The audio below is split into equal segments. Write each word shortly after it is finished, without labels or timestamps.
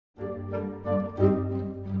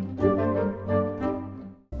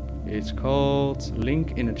It's called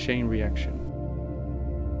link in a chain reaction.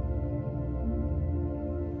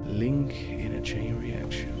 Link in a chain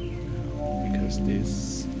reaction. Because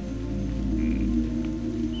this...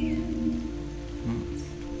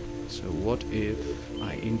 So what if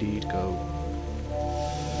I indeed go...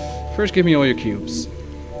 First give me all your cubes.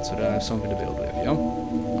 So that I have something to build with, yeah?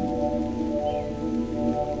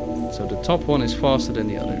 So the top one is faster than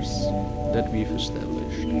the others. That we've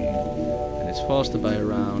established. And it's faster by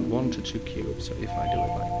around 1 to 2 cubes. So if I do it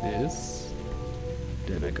like this,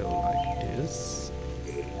 then I go like this,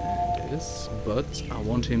 and this. But I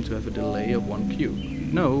want him to have a delay of 1 cube.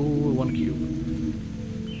 No, 1 cube.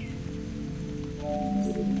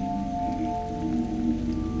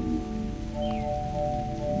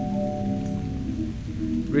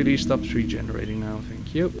 Really stops regenerating now,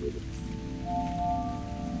 thank you.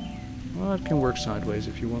 Well, it can work sideways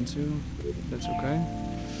if you want to. That's okay.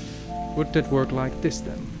 Would that work like this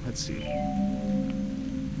then? Let's see.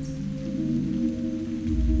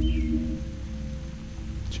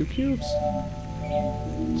 Two cubes?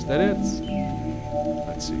 Is that it?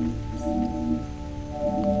 Let's see.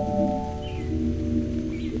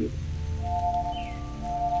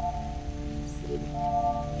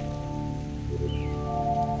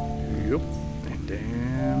 Yup. And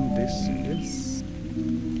then this and this.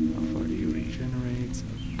 How far do you regenerate?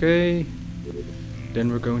 Okay. Then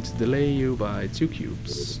we're going to delay you by 2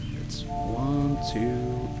 cubes. It's 1,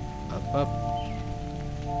 2, up.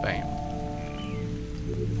 Bam.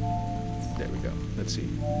 There we go. Let's see.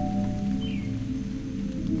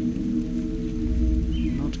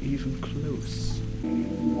 Not even close.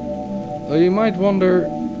 Oh, you might wonder,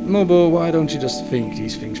 Nobbel, why don't you just think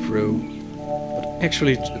these things through? But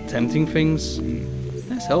actually attempting things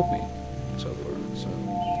has helped me so far, so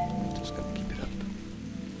I'm just gonna keep it up.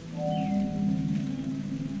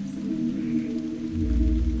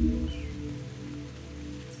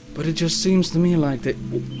 But it just seems to me like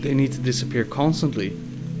they need to disappear constantly.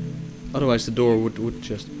 Otherwise the door would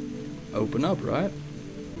just open up, right?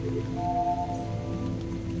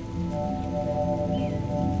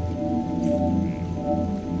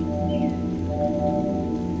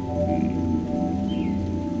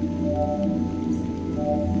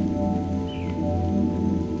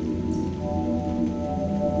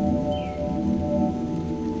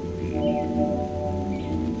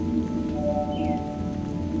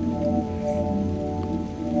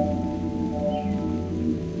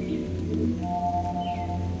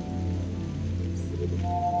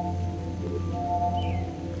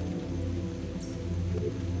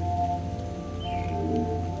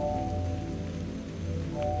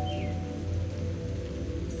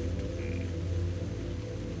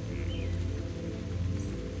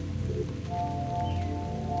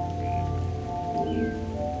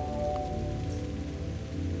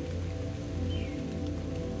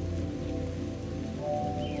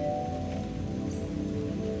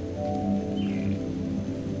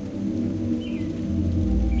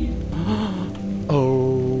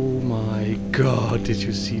 God, did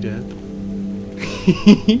you see that?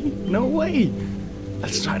 No way!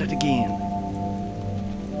 Let's try that again.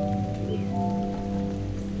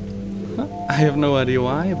 Huh? I have no idea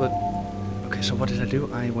why, but... Okay, so what did I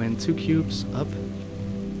do? I went 2 cubes up.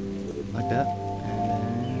 Like that. And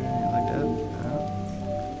then like that.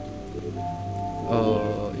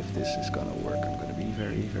 Oh, if this is gonna work, I'm gonna be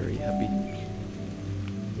very, very happy.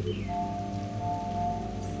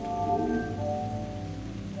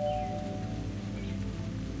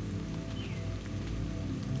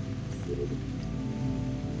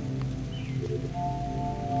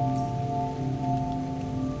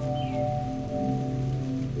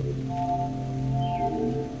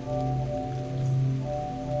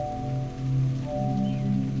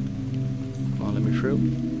 Come on, let me through.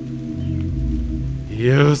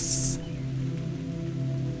 Yes!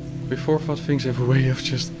 Before thought things have a way of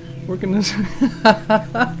just working this.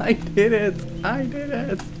 I did it! I did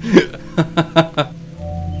it!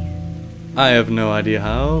 I have no idea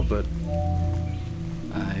how, but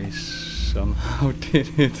I somehow did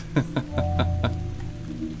it.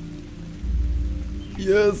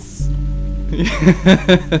 Yes!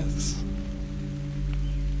 Yes!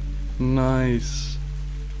 Nice.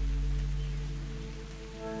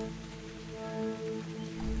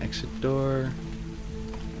 Exit door.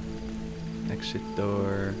 Exit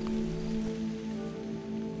door.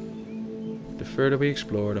 The further we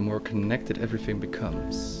explore, the more connected everything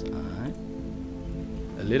becomes. Alright.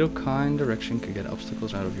 A little kind direction can get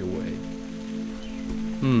obstacles out of your way.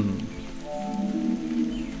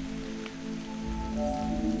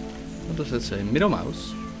 What does that say? Middle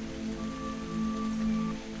mouse?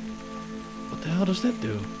 hell does that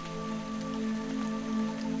do?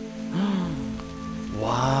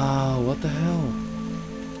 Wow, what the hell?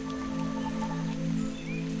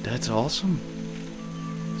 That's awesome.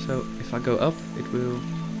 So if I go up, it will...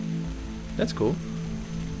 That's cool.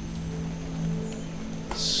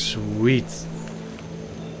 Sweet.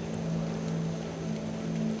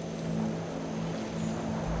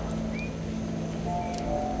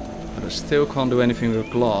 But I still can't do anything with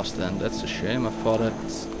glass then. That's a shame. I thought it'd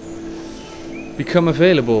become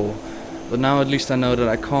available. But now at least I know that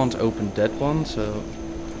I can't open that one, so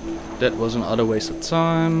that was another waste of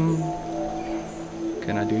time.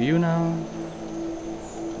 Can I do you now?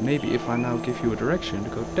 Maybe if I now give you a direction to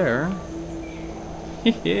go there.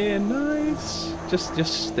 Yeah, nice.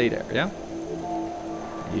 Just stay there, yeah?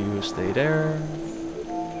 You stay there.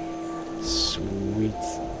 Sweet.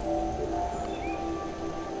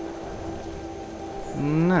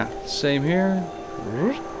 Nah, same here.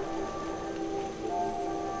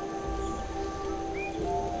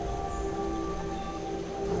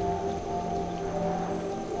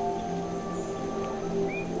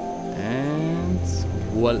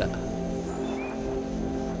 Voila.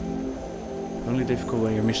 Only difficult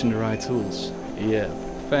when you're missing the right tools. Yeah,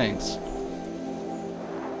 thanks.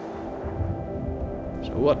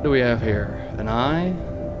 So what do we have here? An eye?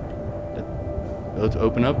 That will it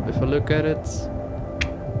open up if I look at it?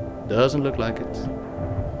 Doesn't look like it.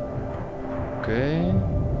 Okay.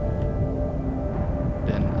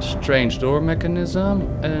 Then a strange door mechanism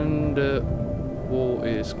and the wall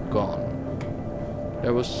is gone.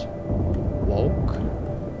 There was walk.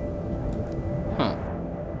 Huh.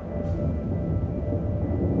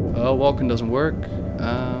 Well, walking doesn't work.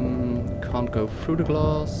 Can't go through the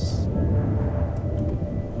glass.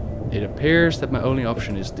 It appears that my only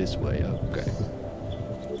option is this way. Okay.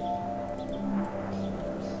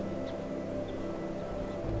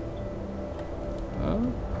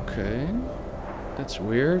 Okay. That's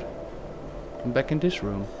weird. I'm back in this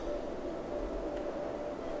room.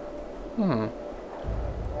 Hmm.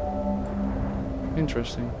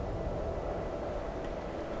 Interesting.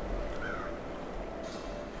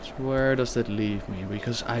 So where does that leave me?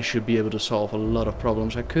 Because I should be able to solve a lot of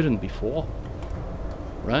problems I couldn't before.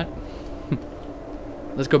 Right?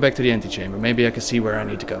 Let's go back to the antechamber. Maybe I can see where I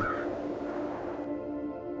need to go.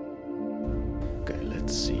 Okay,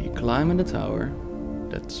 let's see. Climb in the tower.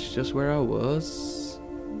 That's just where I was.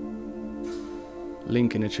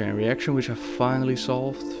 Link in a chain reaction, which I finally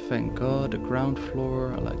solved. Thank God. The ground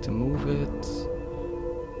floor. I like to move it.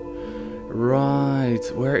 Right,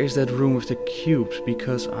 where is that room with the cubes?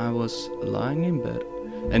 Because I was lying in bed.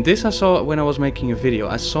 And this I saw when I was making a video.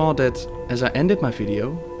 I saw that as I ended my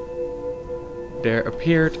video, there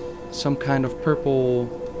appeared some kind of purple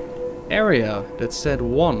area that said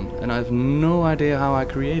 1. And I have no idea how I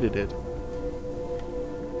created it.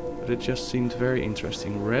 But it just seemed very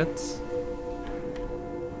interesting. Red.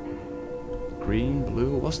 Green,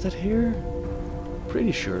 blue. Was that here?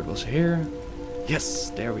 Pretty sure it was here. Yes,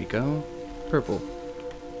 there we go. Purple.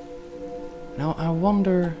 Now I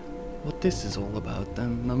wonder what this is all about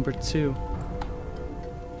then. Number 2.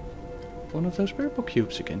 One of those purple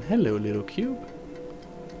cubes again. Hello, little cube.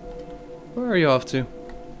 Where are you off to?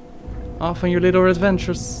 Off on your little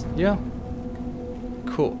adventures. Yeah.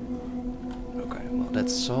 Cool. Okay, well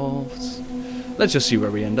that's solved. Let's just see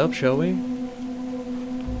where we end up, shall we?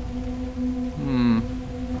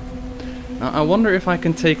 Now I wonder if I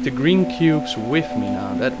can take the green cubes with me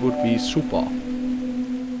now. That would be super.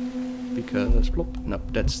 Because, plop. No,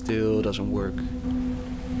 that still doesn't work.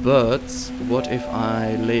 But what if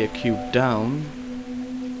I lay a cube down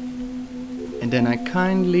and then I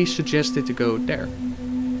kindly suggest it to go there?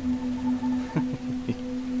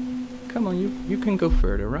 Come on, you can go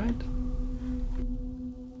further, right?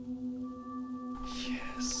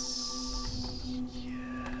 Yes.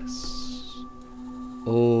 Yes.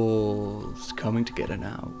 Oh, it's coming together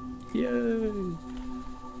now. Yay!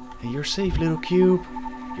 And you're safe, little cube.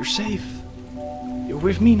 You're safe. You're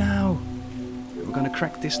with me now. We're gonna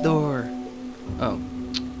crack this door. Oh,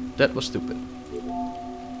 that was stupid.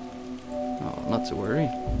 Oh, not to worry.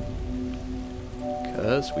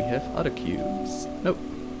 Because we have other cubes. Nope,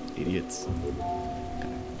 idiots.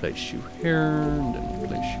 Gonna place you here, and then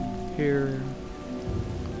place you here.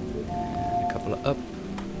 And a couple of up.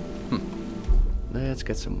 Let's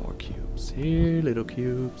get some more cubes. Here, little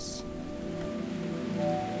cubes.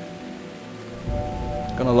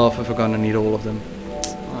 Gonna laugh if I'm gonna need all of them.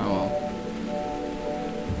 Oh well.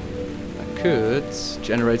 I could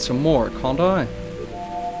generate some more, can't I?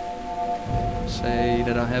 Say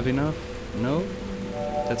that I have enough? No?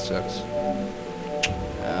 That sucks.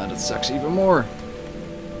 That sucks even more.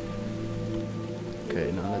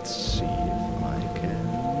 Okay, now let's see if I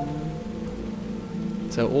can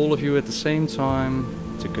tell all of you at the same time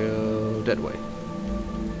to go that way.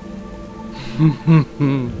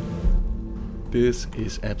 This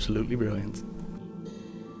is absolutely brilliant.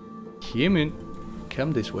 Human,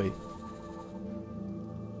 come this way.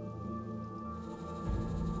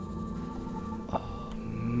 Oh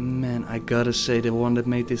man, I gotta say, the one that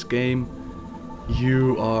made this game,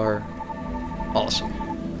 you are awesome.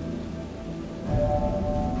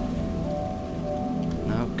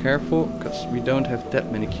 Now careful, because we don't have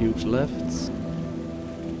that many cubes left.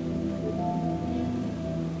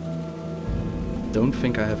 Don't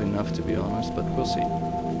think I have enough, to be honest, but we'll see.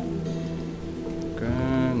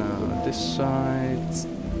 Okay, now this side.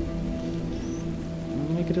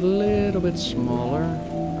 Make it a little bit smaller.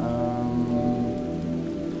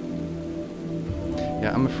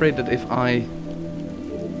 Yeah, I'm afraid that if I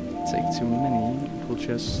take too many, it will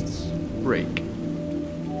just break.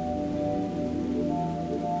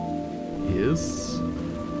 Yes.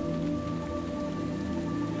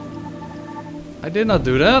 I did not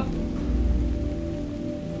do that.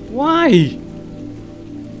 Why?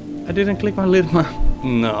 I didn't click my little mouse.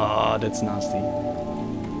 No, that's nasty.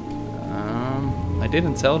 I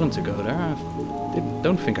didn't tell them to go there. I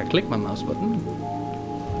don't think I clicked my mouse button.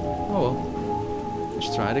 Oh well.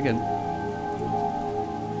 Let's try it again.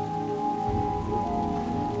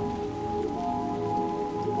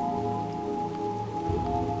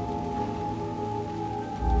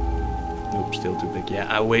 Nope, still too big. Yeah,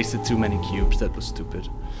 I wasted too many cubes. That was stupid.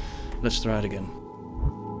 Let's try it again.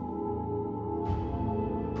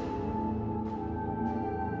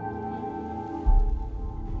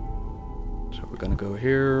 So we're gonna go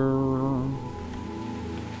here.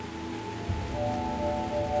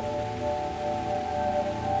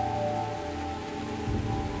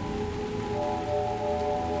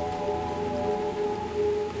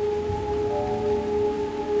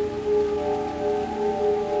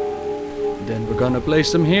 Then we're gonna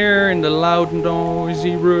place them here in the loud,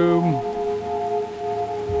 noisy room.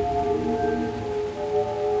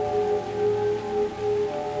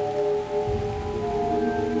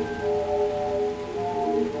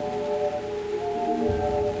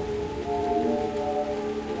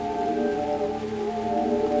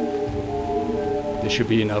 This should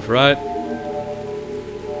be enough, right?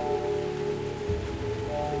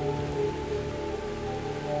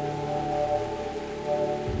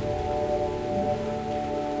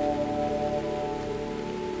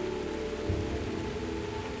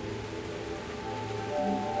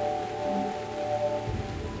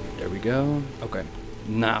 There we go. Okay.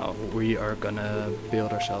 Now we are gonna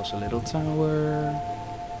build ourselves a little tower.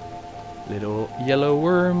 Little yellow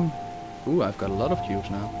worm. Ooh, I've got a lot of cubes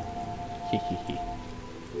now. Hehehe.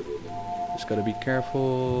 Just gotta be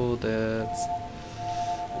careful that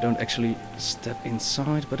I don't actually step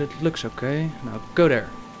inside, but it looks okay. Now go there.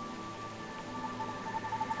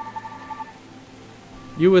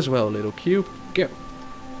 You as well, little cube. Go.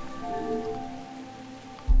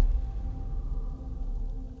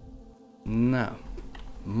 Now,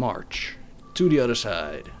 march to the other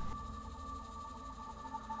side.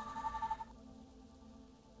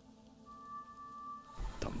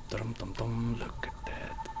 Dum dum dum dum, look at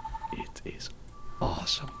that. It is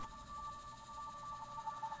awesome.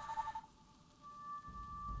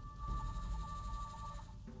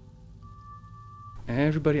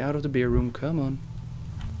 Everybody out of the beer room, come on.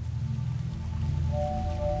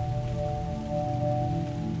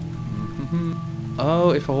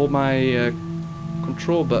 Oh, if I hold my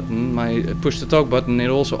control button, my push to talk button, it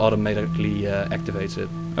also automatically activates it.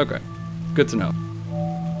 Okay, good to know.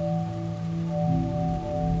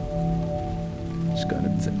 Just gonna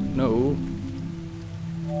no.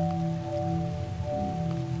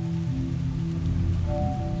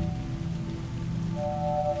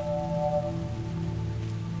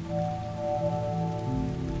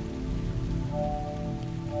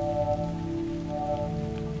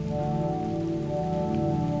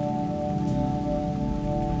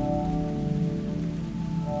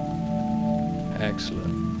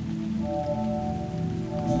 Excellent.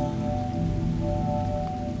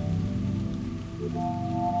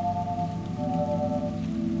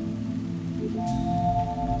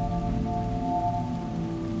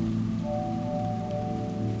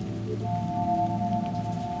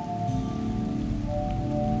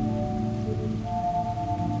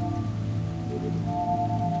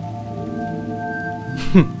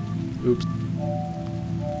 Oops.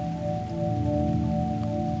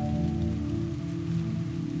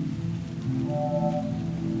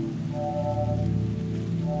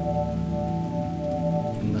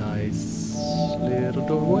 Nice little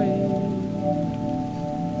doorway.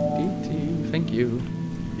 Thank you.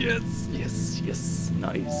 Yes, yes, yes.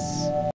 Nice.